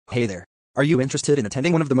Hey there. Are you interested in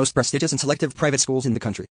attending one of the most prestigious and selective private schools in the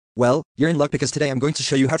country? Well, you're in luck because today I'm going to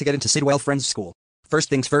show you how to get into Sidwell Friends School. First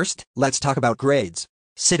things first, let's talk about grades.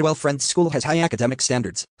 Sidwell Friends School has high academic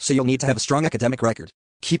standards, so you'll need to have a strong academic record.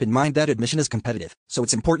 Keep in mind that admission is competitive, so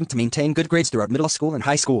it's important to maintain good grades throughout middle school and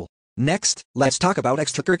high school. Next, let's talk about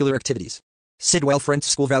extracurricular activities. Sidwell Friends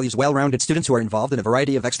School values well-rounded students who are involved in a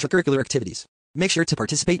variety of extracurricular activities. Make sure to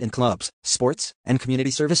participate in clubs, sports, and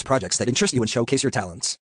community service projects that interest you and showcase your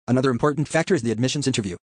talents. Another important factor is the admissions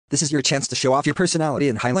interview. This is your chance to show off your personality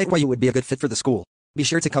and highlight why you would be a good fit for the school. Be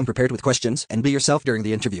sure to come prepared with questions and be yourself during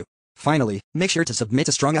the interview. Finally, make sure to submit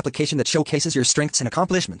a strong application that showcases your strengths and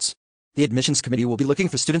accomplishments. The admissions committee will be looking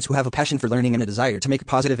for students who have a passion for learning and a desire to make a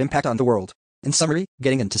positive impact on the world. In summary,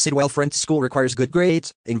 getting into Sidwell Friends School requires good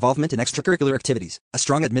grades, involvement in extracurricular activities, a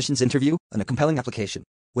strong admissions interview, and a compelling application.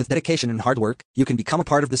 With dedication and hard work, you can become a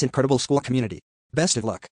part of this incredible school community. Best of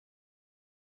luck.